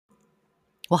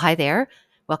Well, hi there.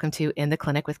 Welcome to In the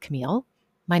Clinic with Camille.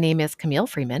 My name is Camille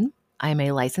Freeman. I am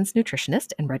a licensed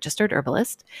nutritionist and registered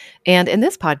herbalist. And in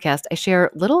this podcast, I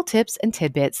share little tips and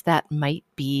tidbits that might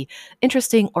be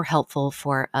interesting or helpful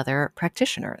for other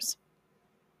practitioners.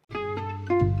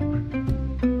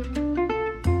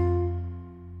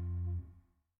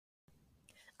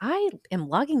 I am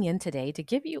logging in today to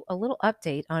give you a little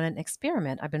update on an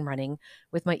experiment I've been running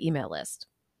with my email list.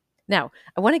 Now,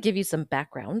 I want to give you some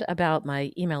background about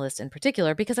my email list in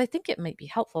particular because I think it might be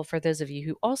helpful for those of you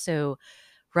who also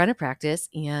run a practice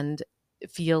and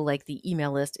feel like the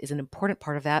email list is an important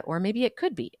part of that, or maybe it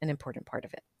could be an important part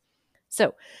of it.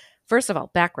 So, first of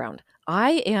all, background.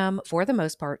 I am, for the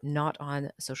most part, not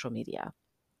on social media.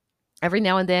 Every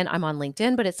now and then I'm on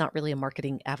LinkedIn, but it's not really a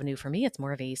marketing avenue for me. It's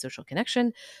more of a social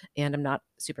connection, and I'm not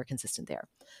super consistent there.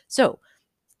 So,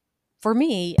 for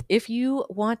me, if you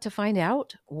want to find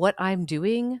out what I'm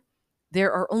doing,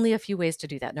 there are only a few ways to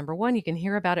do that. Number one, you can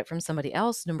hear about it from somebody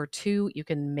else. Number two, you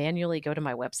can manually go to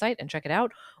my website and check it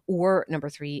out. Or number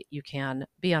three, you can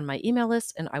be on my email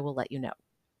list and I will let you know.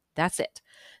 That's it.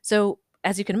 So,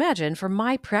 as you can imagine, for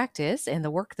my practice and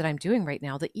the work that I'm doing right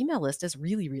now, the email list is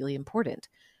really, really important.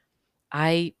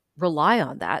 I rely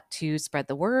on that to spread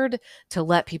the word, to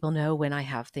let people know when I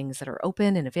have things that are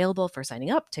open and available for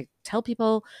signing up, to tell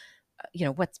people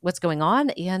what's going on,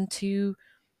 and to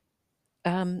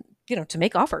to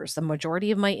make offers. The majority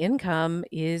of my income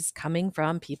is coming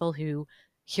from people who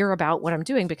hear about what I'm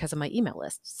doing because of my email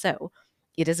list. So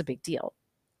it is a big deal.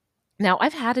 Now,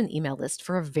 I've had an email list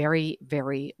for a very,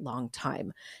 very long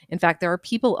time. In fact, there are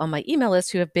people on my email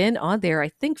list who have been on there, I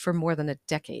think, for more than a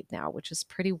decade now, which is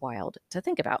pretty wild to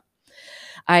think about.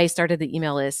 I started the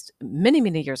email list many,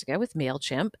 many years ago with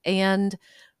MailChimp, and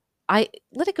I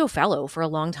let it go fallow for a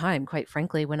long time, quite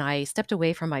frankly. When I stepped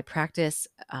away from my practice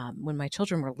when my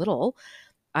children were little,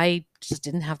 I just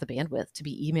didn't have the bandwidth to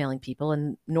be emailing people,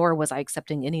 and nor was I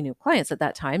accepting any new clients at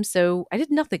that time. So I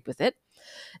did nothing with it.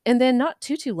 And then not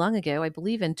too long ago, I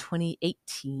believe in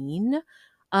 2018,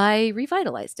 I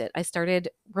revitalized it. I started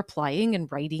replying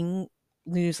and writing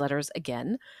newsletters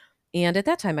again. And at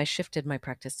that time, I shifted my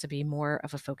practice to be more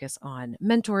of a focus on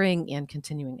mentoring and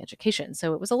continuing education.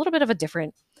 So it was a little bit of a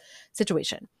different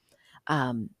situation.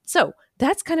 So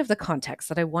that's kind of the context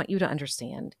that I want you to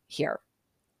understand here.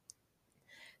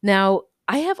 Now,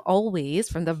 I have always,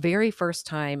 from the very first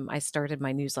time I started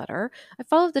my newsletter, I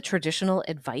followed the traditional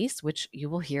advice, which you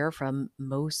will hear from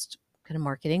most kind of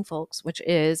marketing folks, which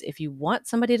is if you want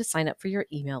somebody to sign up for your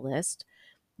email list,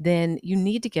 then you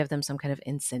need to give them some kind of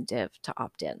incentive to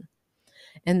opt in.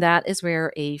 And that is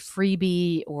where a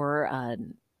freebie or,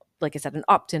 like I said, an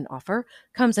opt in offer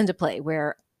comes into play,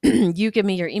 where you give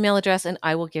me your email address and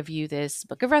I will give you this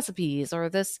book of recipes, or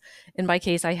this, in my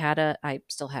case, I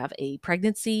still have a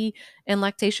pregnancy and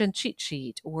lactation cheat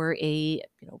sheet, or a,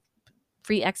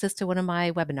 free access to one of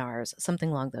my webinars,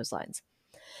 something along those lines.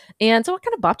 And so I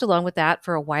kind of bopped along with that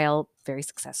for a while very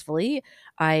successfully.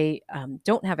 I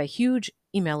don't have a huge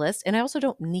email list, and I also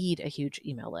don't need a huge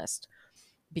email list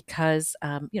because,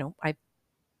 I've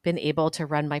been able to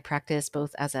run my practice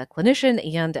both as a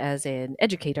clinician and as an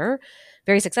educator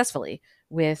very successfully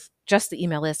with just the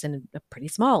email list, and a pretty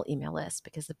small email list,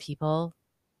 because the people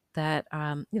that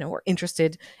are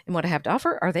interested in what I have to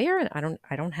offer are there, and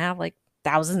I don't have like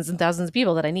thousands and thousands of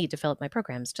people that I need to fill up my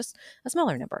programs, just a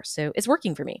smaller number. So it's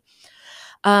working for me.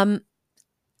 Um,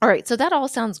 all right, so that all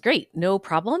sounds great. No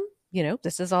problem.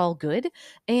 This is all good.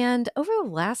 And over the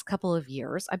last couple of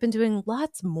years, I've been doing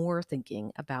lots more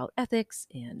thinking about ethics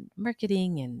and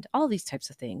marketing and all these types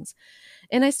of things.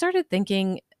 And I started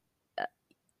thinking uh,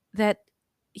 that,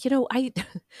 I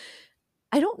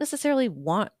I don't necessarily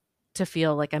want to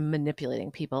feel like I'm manipulating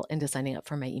people into signing up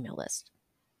for my email list.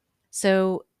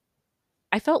 So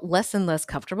I felt less and less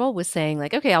comfortable with saying,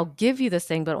 like, okay, I'll give you this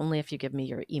thing, but only if you give me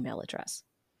your email address.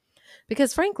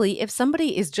 Because frankly, if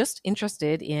somebody is just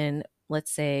interested in,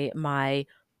 let's say, my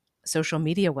social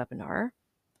media webinar,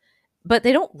 but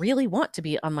they don't really want to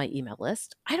be on my email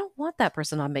list, I don't want that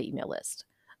person on my email list.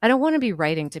 I don't want to be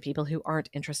writing to people who aren't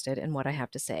interested in what I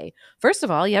have to say. First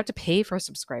of all, you have to pay for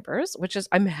subscribers, which is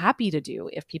I'm happy to do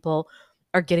if people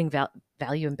are getting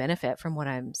value and benefit from what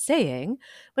I'm saying.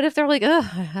 But if they're like, oh,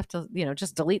 I have to,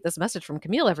 just delete this message from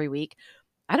Camille every week,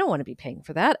 I don't want to be paying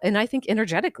for that. And I think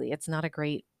energetically, it's not a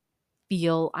great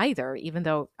feel either, even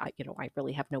though I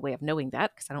really have no way of knowing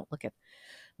that because I don't look at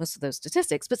most of those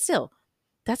statistics. But still,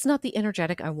 that's not the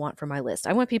energetic I want for my list.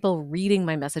 I want people reading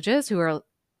my messages who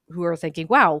are thinking,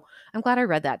 wow, I'm glad I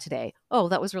read that today. Oh,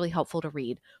 that was really helpful to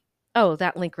read. Oh,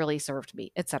 that link really served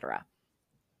me, etc.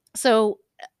 So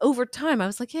over time, I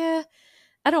was like, yeah,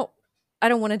 I don't I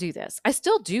don't want to do this. I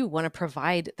still do want to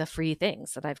provide the free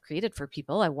things that I've created for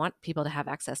people. I want people to have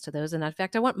access to those. And in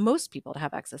fact, I want most people to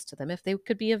have access to them if they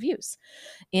could be of use.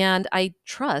 And I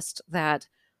trust that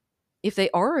if they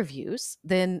are of use,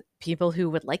 then people who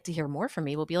would like to hear more from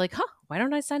me will be like, huh, why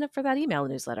don't I sign up for that email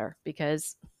newsletter?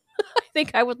 Because I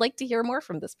think I would like to hear more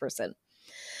from this person.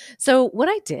 So, what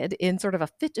I did in sort of a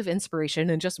fit of inspiration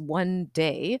in just one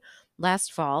day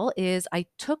last fall is I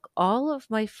took all of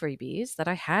my freebies that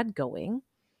I had going,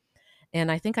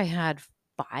 and I think I had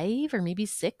five or maybe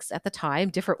six at the time,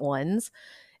 different ones.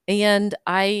 And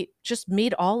I just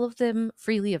made all of them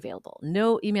freely available.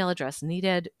 No email address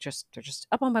needed. They're just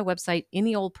up on my website.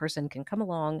 Any old person can come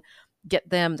along, get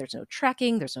them. There's no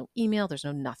tracking, there's no email, there's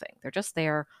no nothing. They're just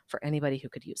there for anybody who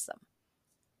could use them.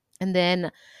 And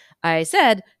then I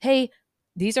said, hey,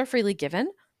 these are freely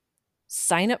given.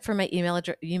 Sign up for my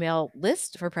email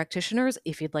list for practitioners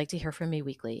if you'd like to hear from me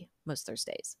weekly, most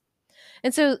Thursdays.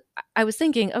 And so I was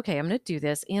thinking, okay, I'm going to do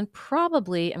this, and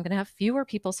probably I'm going to have fewer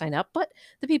people sign up, but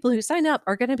the people who sign up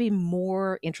are going to be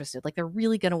more interested. Like, they're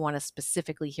really going to want to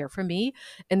specifically hear from me,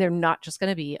 and they're not just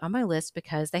going to be on my list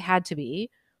because they had to be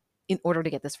in order to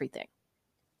get this free thing.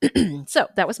 So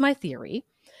that was my theory.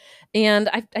 And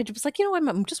I was like,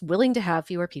 I'm just willing to have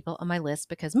fewer people on my list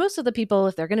because most of the people,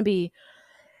 if they're going to be,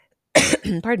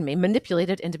 pardon me,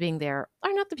 manipulated into being there,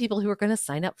 are not the people who are going to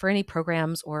sign up for any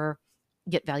programs or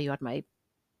get value out of my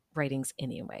writings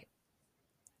anyway.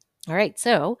 All right,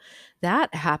 so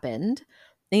that happened.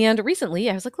 And recently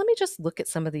I was like, let me just look at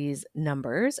some of these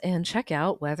numbers and check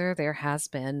out whether there has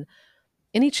been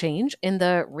any change in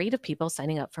the rate of people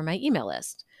signing up for my email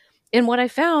list. And what I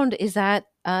found is that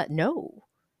no,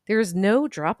 there's no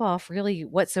drop off really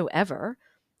whatsoever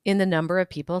in the number of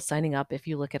people signing up if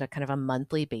you look at a kind of a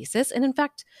monthly basis. And in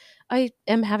fact, I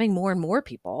am having more and more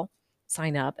people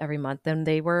sign up every month than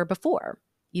they were before,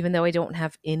 even though I don't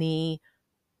have any,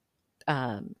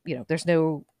 there's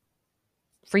no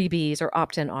freebies or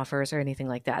opt-in offers or anything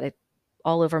like that. It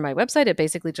all over my website, it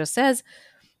basically just says,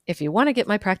 if you want to get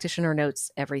my practitioner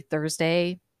notes every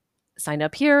Thursday, sign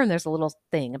up here. And there's a little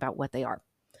thing about what they are.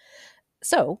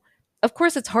 So, of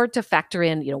course, it's hard to factor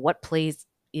in, what plays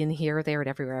in here, there, and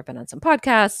everywhere. I've been on some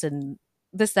podcasts and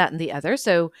this, that, and the other.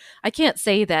 So I can't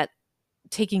say that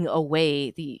taking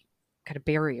away the kind of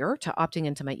barrier to opting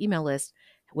into my email list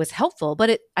was helpful,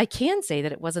 but I can say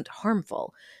that it wasn't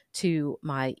harmful to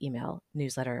my email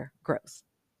newsletter growth.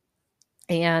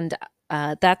 And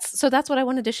that's what I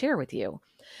wanted to share with you.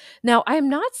 Now, I'm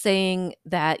not saying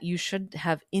that you should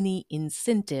have any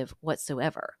incentive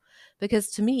whatsoever, because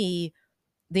to me,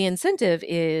 the incentive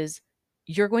is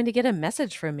you're going to get a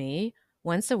message from me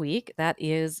once a week that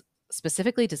is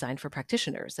specifically designed for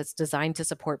practitioners. That's designed to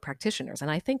support practitioners.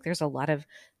 And I think there's a lot of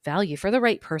value for the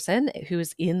right person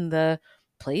who's in the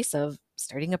place of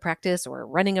starting a practice or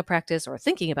running a practice or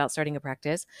thinking about starting a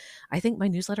practice. I think my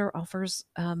newsletter offers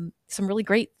some really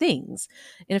great things.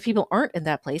 And if people aren't in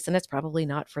that place, then it's probably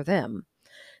not for them.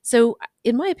 So,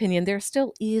 in my opinion, there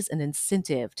still is an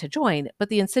incentive to join, but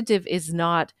the incentive is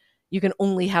not, you can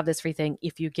only have this free thing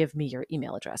if you give me your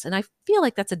email address. And I feel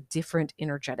like that's a different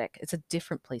energetic. It's a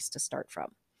different place to start from.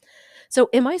 So,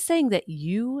 am I saying that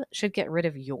you should get rid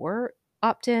of your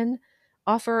opt in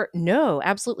offer? No,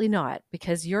 absolutely not,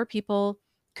 because your people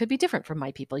could be different from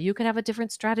my people. You could have a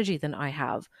different strategy than I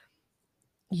have.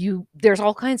 There's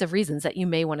all kinds of reasons that you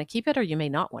may want to keep it or you may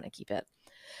not want to keep it.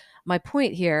 My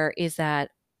point here is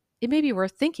that it may be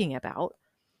worth thinking about.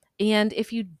 And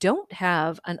if you don't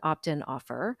have an opt in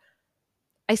offer,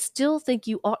 I still think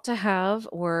you ought to have,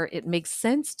 or it makes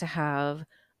sense to have,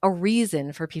 a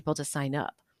reason for people to sign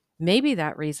up. Maybe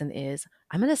that reason is,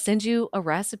 I'm going to send you a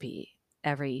recipe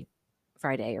every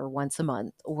Friday or once a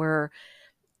month, or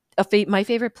my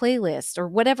favorite playlist, or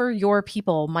whatever your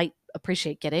people might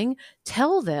appreciate getting.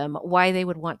 Tell them why they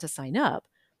would want to sign up.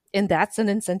 And that's an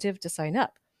incentive to sign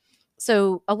up.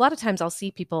 So a lot of times I'll see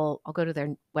people, I'll go to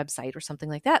their website or something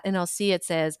like that, and I'll see it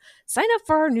says, sign up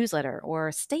for our newsletter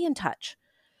or stay in touch.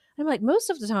 I'm like,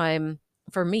 most of the time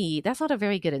for me, that's not a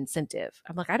very good incentive.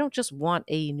 I'm like, I don't just want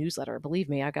a newsletter. Believe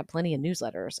me, I've got plenty of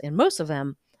newsletters, and most of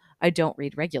them I don't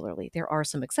read regularly. There are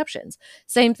some exceptions.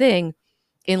 Same thing,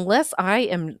 unless I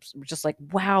am just like,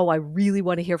 wow, I really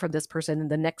want to hear from this person.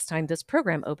 And the next time this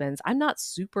program opens, I'm not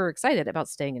super excited about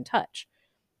staying in touch.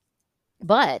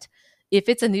 But if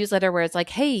it's a newsletter where it's like,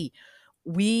 hey,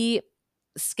 we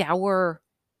scour,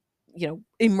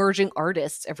 emerging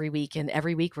artists every week, and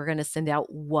every week we're going to send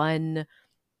out one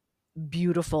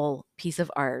beautiful piece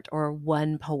of art or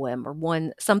one poem or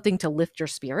one something to lift your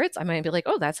spirits, I might be like,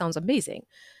 oh, that sounds amazing.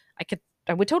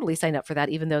 I would totally sign up for that,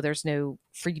 even though there's no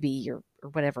freebie or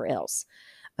whatever else.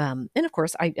 And of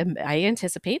course, I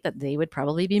anticipate that they would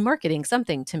probably be marketing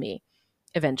something to me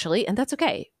eventually, and that's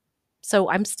okay. So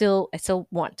I still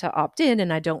want to opt in,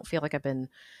 and I don't feel like I've been,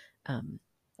 um,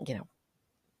 you know,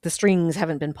 the strings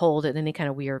haven't been pulled in any kind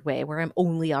of weird way where I'm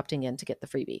only opting in to get the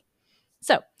freebie.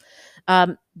 So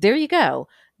there you go.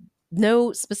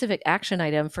 No specific action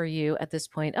item for you at this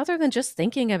point, other than just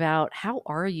thinking about how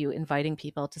are you inviting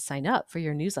people to sign up for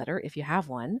your newsletter if you have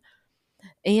one,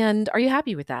 and are you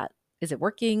happy with that? Is it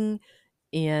working?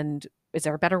 And is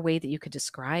there a better way that you could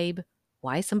describe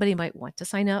why somebody might want to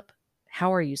sign up?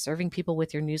 How are you serving people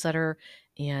with your newsletter?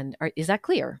 And is that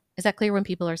clear? Is that clear when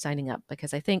people are signing up?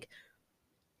 Because I think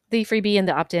the freebie and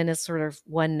the opt in is sort of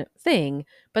one thing,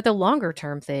 but the longer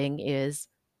term thing is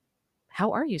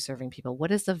how are you serving people?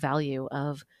 What is the value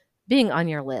of being on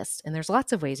your list? And there's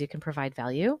lots of ways you can provide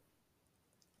value.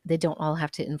 They don't all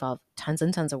have to involve tons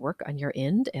and tons of work on your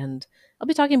end. And I'll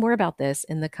be talking more about this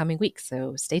in the coming weeks.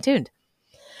 So stay tuned.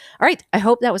 All right. I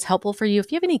hope that was helpful for you.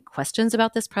 If you have any questions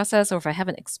about this process or if I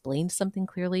haven't explained something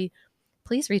clearly,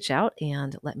 please reach out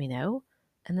and let me know.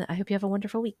 And I hope you have a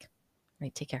wonderful week. All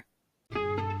right. Take care.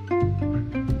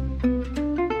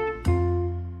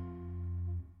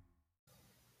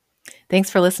 Thanks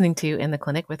for listening to In the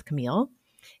Clinic with Camille.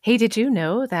 Hey, did you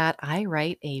know that I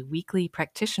write a weekly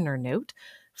practitioner note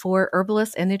for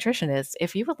herbalists and nutritionists?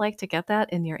 If you would like to get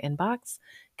that in your inbox,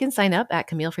 you can sign up at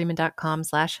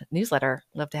CamilleFreeman.com/newsletter.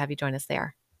 Love to have you join us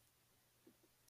there.